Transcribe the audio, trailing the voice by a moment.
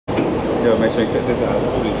Yo, make sure you cut this out,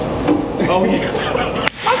 please. Oh yeah.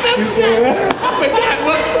 I forgot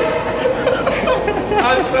what. I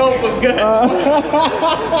so forgot.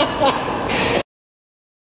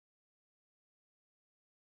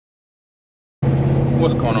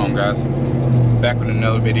 What's going on, guys? Back with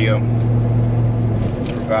another video.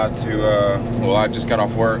 We're about to, well, I just got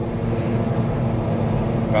off work.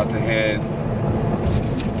 About to head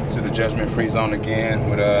to the judgment-free zone again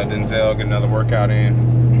with Denzel, get another workout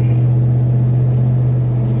in.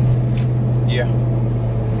 Yeah.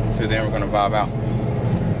 Till then, we're gonna vibe out.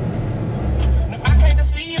 I can't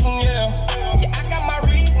deceive them, yeah. Yeah, I got my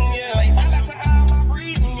reason, yeah. Shout out to all my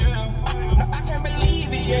breathing, yeah. No, I can't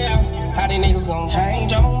believe it, yeah. How these niggas gon'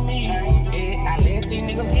 change on me? Yeah, I let these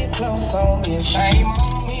niggas get close on me. Shame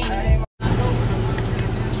on me.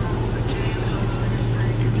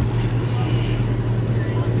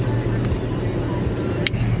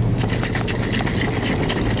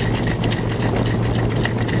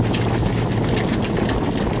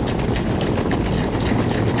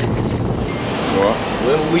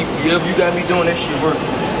 Whenever you got me doing that shit work.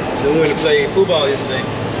 So we went to play football yesterday.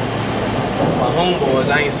 My homeboys,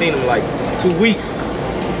 I ain't seen them like 2 weeks.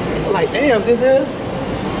 I'm like, damn, Denzel,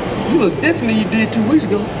 you look different than you did 2 weeks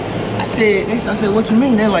ago. I said, what you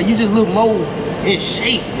mean? They're like, you just look more in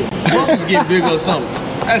shape. Your muscles get bigger or something.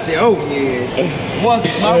 I said, oh yeah.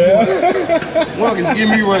 Marcus, my boy. Marcus, get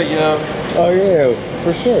me right, y'all. Oh yeah,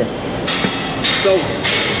 for sure. So,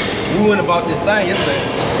 we went about this thing yesterday.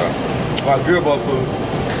 About girl ball food.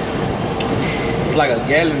 It's like a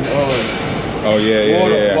gallon oh yeah,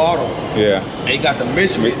 water bottle. Yeah. They got the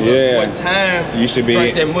measurement of what time you should be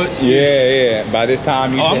drink that much. Yeah. By this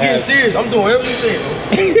time you should I'm getting serious. I'm doing everything.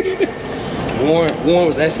 Warren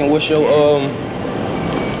was asking what's your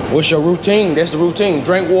routine? That's the routine.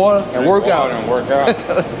 Drink water and work out.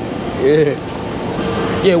 Yeah.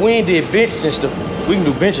 Yeah, we ain't did bench since we can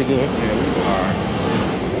do bench again.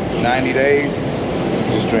 Yeah, we are. 90 days.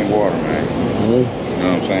 Just drink water, man. You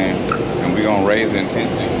know what I'm saying? And we're gonna raise the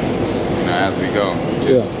intensity, you know, as we go.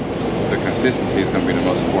 Just the consistency is gonna be the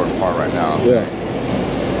most important part right now. Yeah.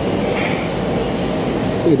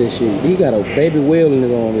 Look at this shit. He got a baby whale in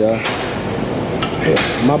his arm, y'all.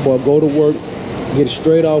 My boy go to work, get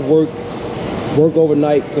straight off work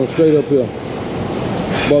overnight, come straight up here.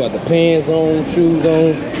 Boy got the pants on, shoes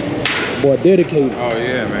on. Boy dedicated. Oh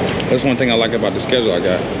yeah, man. That's one thing I like about the schedule I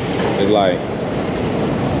got. It's like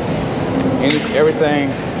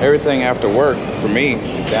everything after work for me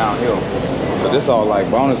is downhill. So this all like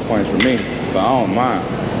bonus points for me. So I don't mind.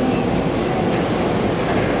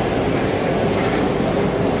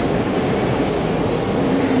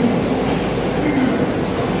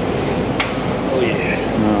 Oh yeah.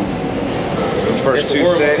 The first two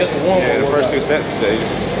sets. Yeah, the first 2 sets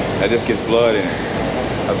that just gets blood in it.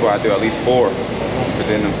 That's why I do at least 4. But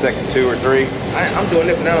then the second 2 or 3. I'm doing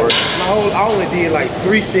it now. I only did like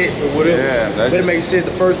 3 sets or whatever. Yeah, but it makes sense.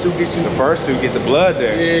 The first 2 get you. The first 2 get the blood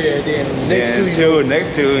there. Yeah, then the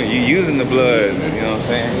next 2 you using the blood. You know what I'm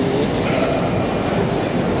saying?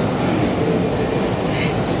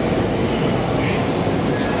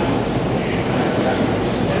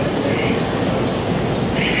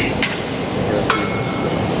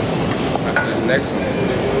 After this next one,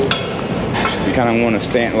 you kind of want to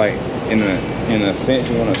stand like in a sense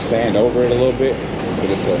you want to stand over it a little bit, but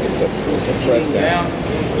it's a press down.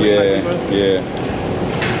 Yeah.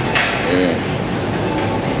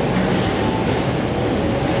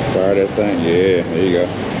 Fire that thing. Yeah, there you go.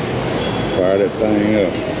 Fire that thing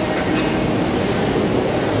up.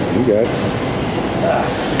 You got it.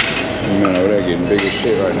 Man over there getting big as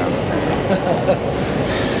shit right now.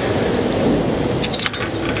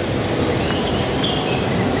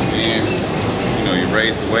 And you know, you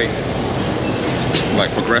raise the weight.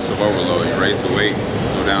 Like progressive overload, you raise the weight,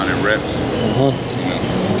 go down in reps, you know,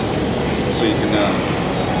 so you can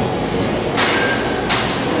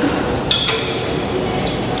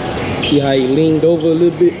see how he leaned over a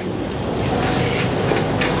little bit.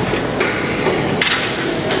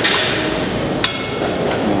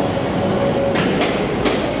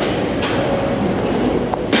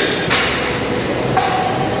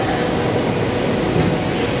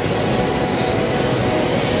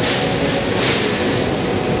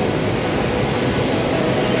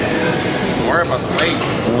 About the weight.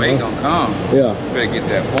 The weight gonna come. Yeah. You better get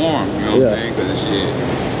that form, you know what I'm saying? Cause this shit.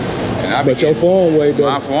 And but your form weight though.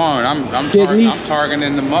 My form, I'm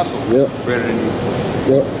targeting the muscle. Yep. Better than you.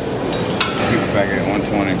 Yep. Keep it back at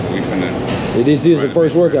 120. We finna. This is the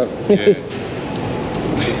first workout. Yeah.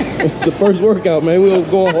 It's the first workout, man. We're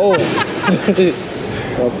going hard.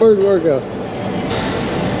 Our first workout.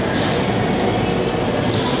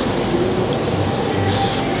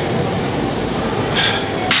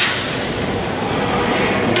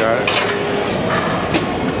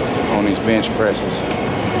 presses.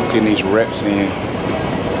 Getting these reps in.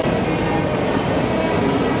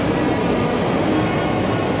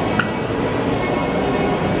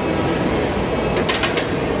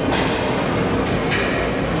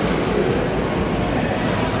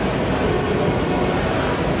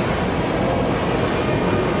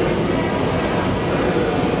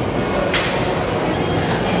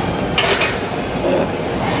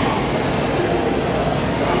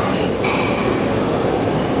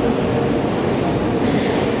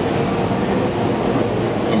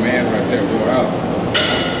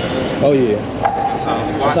 Oh yeah.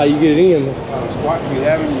 That's how you get it in. That's how squats be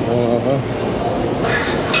having you.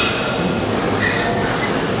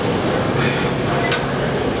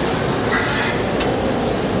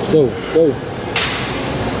 Go.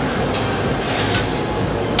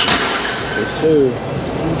 Yes, sir.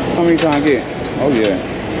 How many times I get? Oh yeah.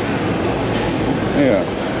 Yeah.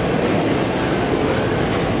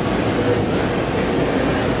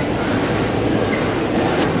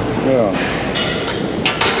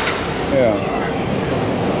 Yeah.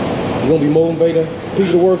 You gonna be motivating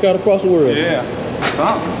people to work out across the world? Yeah.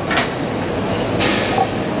 Something.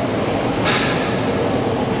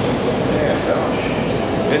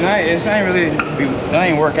 Yeah. It ain't really. It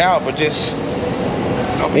ain't work out, but just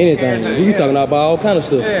don't be anything. scared to, We be talking about all kind of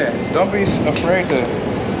stuff. Yeah. Don't be afraid to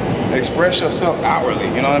express yourself outwardly.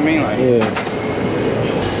 You know what I mean? Like. Yeah.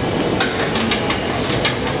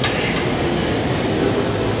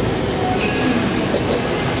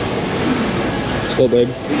 Let's go,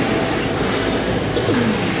 baby.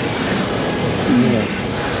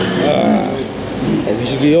 Oh, you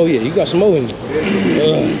should get, oh yeah, you got some more in you.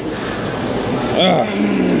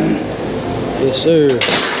 Yes, sir.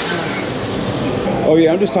 Oh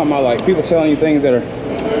yeah, I'm just talking about like people telling you things that are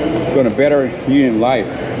gonna better you in life.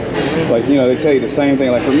 Like, you know, they tell you the same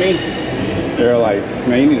thing. Like for me, they're like,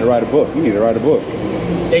 man, you need to write a book. You need to write a book.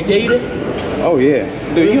 They tell you that? Oh yeah.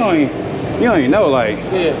 Dude, you don't even know like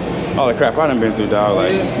all the crap I done been through, dog.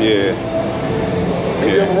 Like, yeah. Have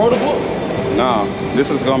you ever wrote a book? No, this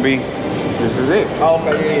is it. Oh,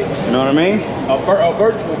 okay, yeah. You know what I mean? A virtual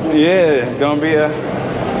book. Yeah, it's gonna be a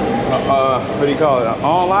what do you call it? An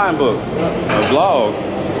online book, a blog.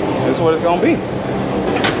 That's what it's gonna be.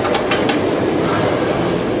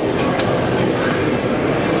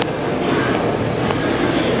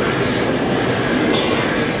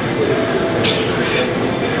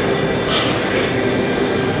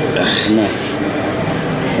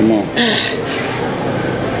 Come on.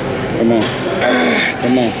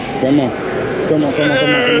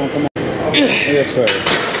 Yes, sir.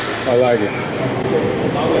 I like it.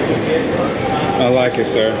 I like it,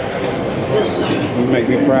 sir. Yes, sir. You make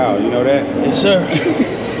me proud, you know that? Yes, sir.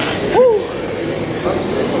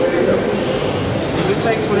 It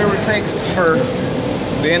takes whatever it takes for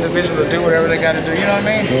the individual to do whatever they got to do, you know what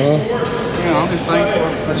I mean? You know, I'm just thankful.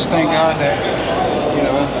 I just thank God that, you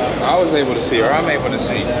know, I was able to see, or I'm able to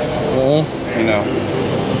see, you know.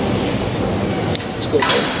 Let's go,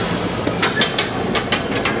 baby.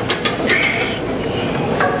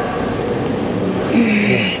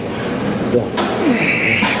 Go.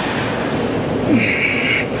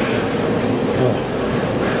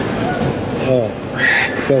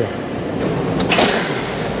 Go.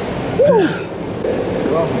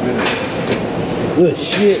 Good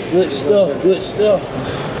shit, good stuff.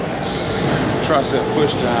 Tricep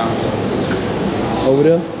push down. Over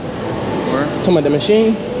there? Where? Talking about the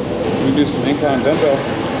machine? You do some incline dumbbell.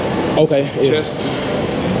 Okay, yeah. Chest.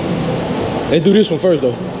 They do this one first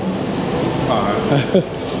though.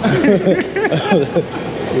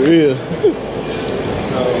 For real.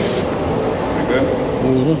 So, you good?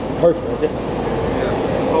 Perfect right there.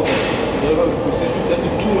 Yeah. Okay. Let's do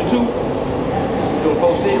 2 and 2. Doing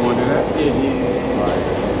 4 sets. You want to do that? Yeah. All right.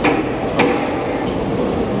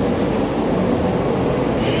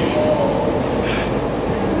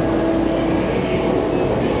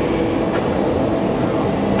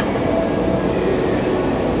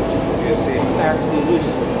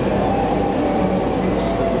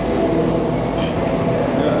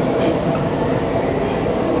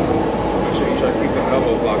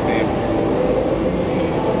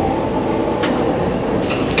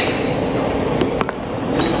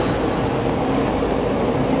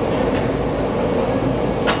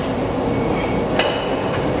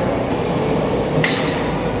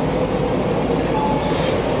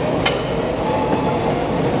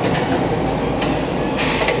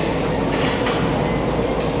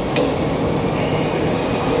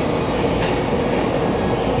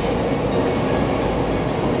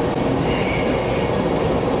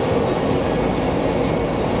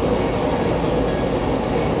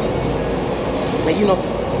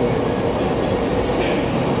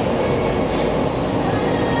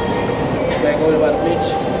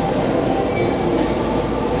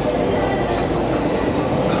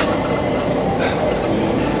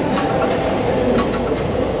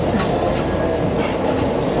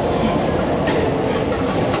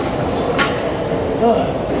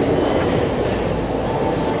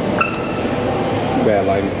 bad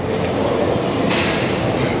lighting.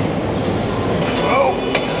 Oh.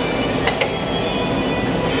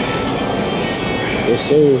 Yes,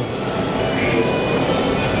 sir.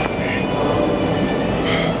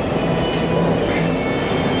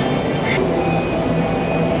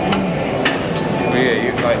 But yeah,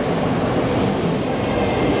 you like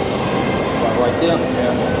Right there. yeah.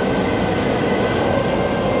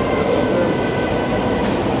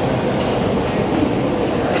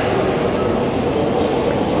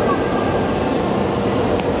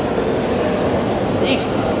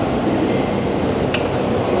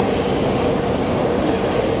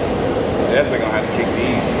 Definitely gonna have to kick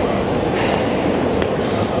these.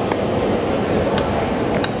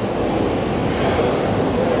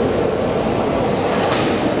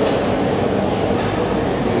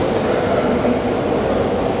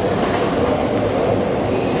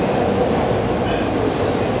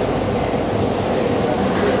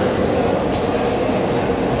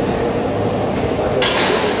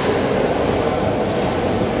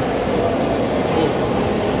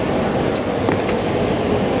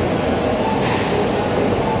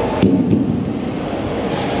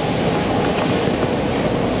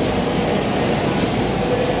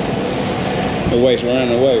 The weight's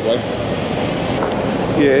running away, right?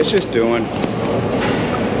 Yeah, it's just doing.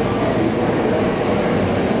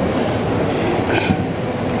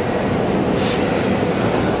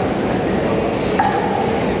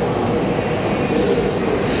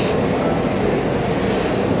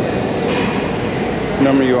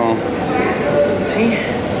 Number you on? 10.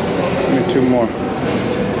 Give me 2 more.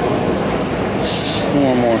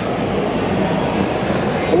 1 more.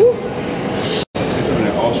 Just doing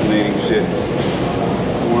that alternating shit.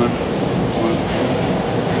 1, 1.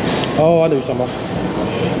 Oh, I know what you're talking about.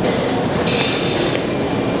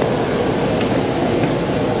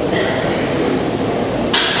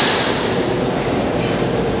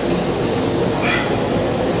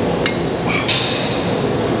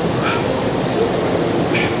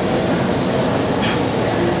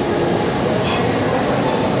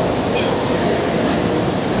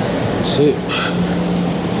 Shit.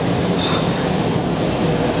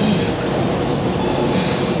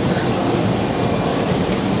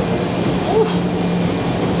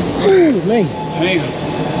 Ooh, man. Damn.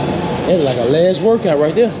 That's like a last workout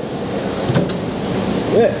right there.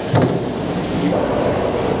 Yeah.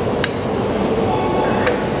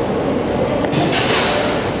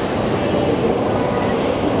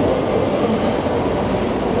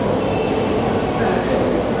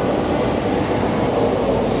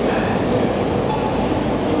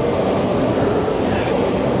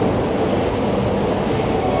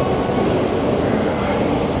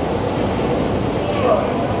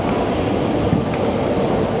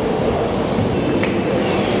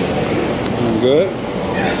 Good?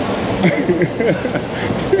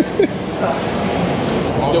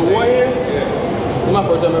 The Warriors? Yeah. It's my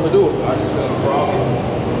first time ever doing it. I just feeling froggy.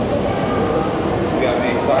 You got me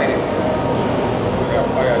excited. I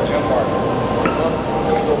got a gym partner.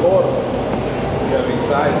 Let's go water. You got me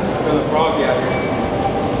excited. I'm feeling froggy out here.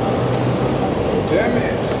 Damn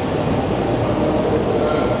it.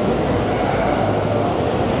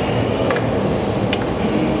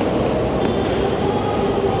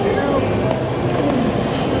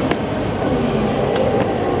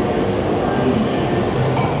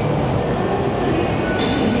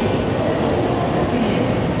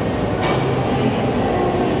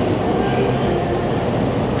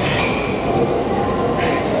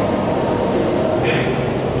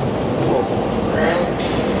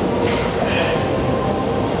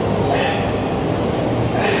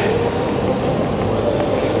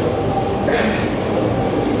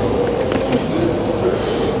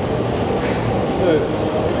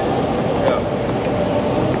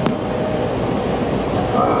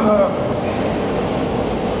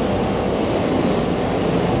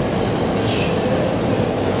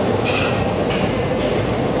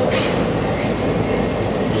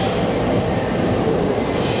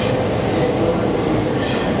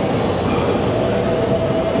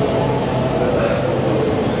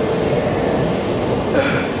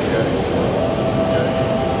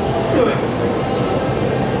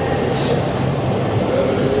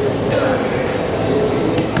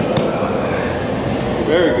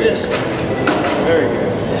 Very good. Very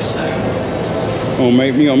good. Yes, sir.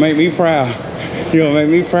 You gonna make me proud. You gonna make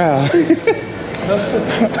me proud. You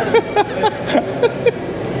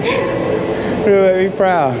gonna make me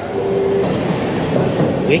proud.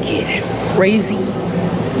 Wicked, crazy,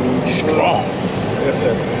 strong. Yes,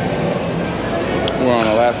 sir. We're on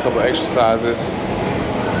the last couple of exercises.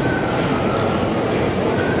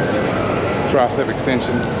 Tricep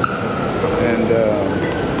extensions. and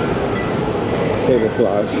Paper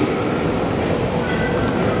flies.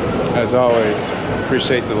 as always,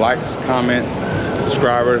 appreciate the likes, comments,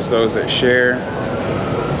 subscribers, those that share.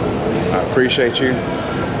 I appreciate you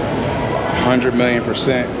 100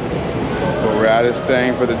 million%. But we're out of this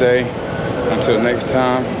thing for the day. Until next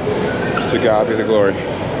time, to God be the glory.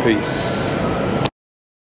 Peace.